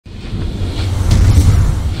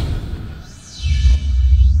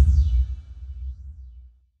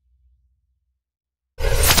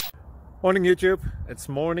Morning YouTube, it's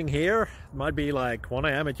morning here. It might be like 1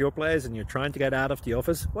 a.m. at your place and you're trying to get out of the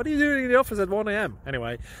office. What are you doing in the office at 1 a.m?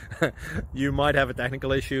 Anyway, you might have a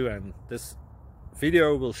technical issue and this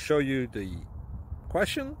video will show you the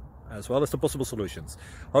question as well as the possible solutions.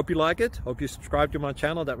 Hope you like it, hope you subscribe to my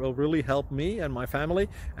channel. That will really help me and my family,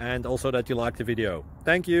 and also that you like the video.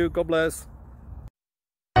 Thank you, God bless.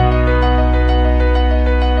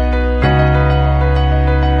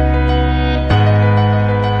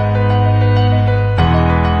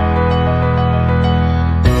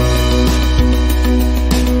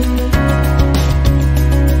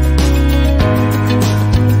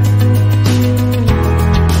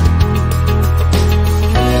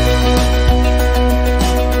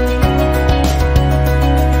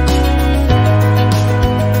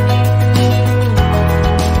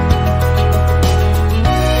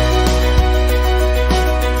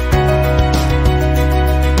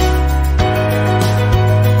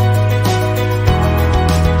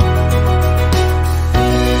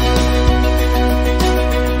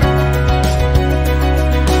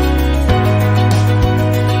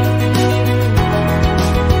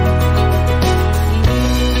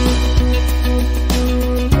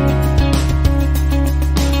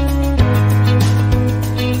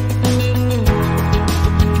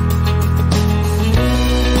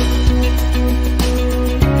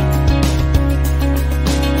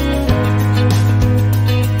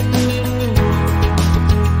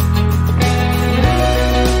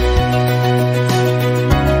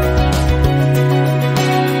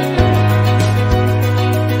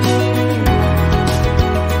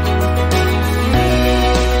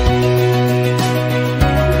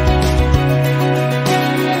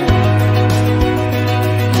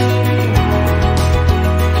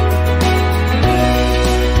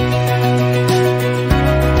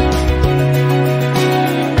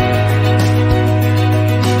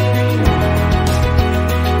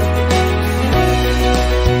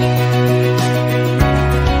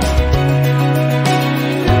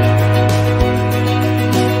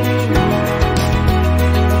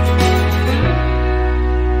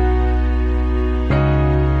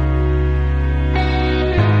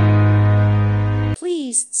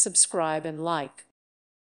 Please subscribe and like.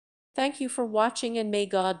 Thank you for watching, and may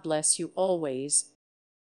God bless you always.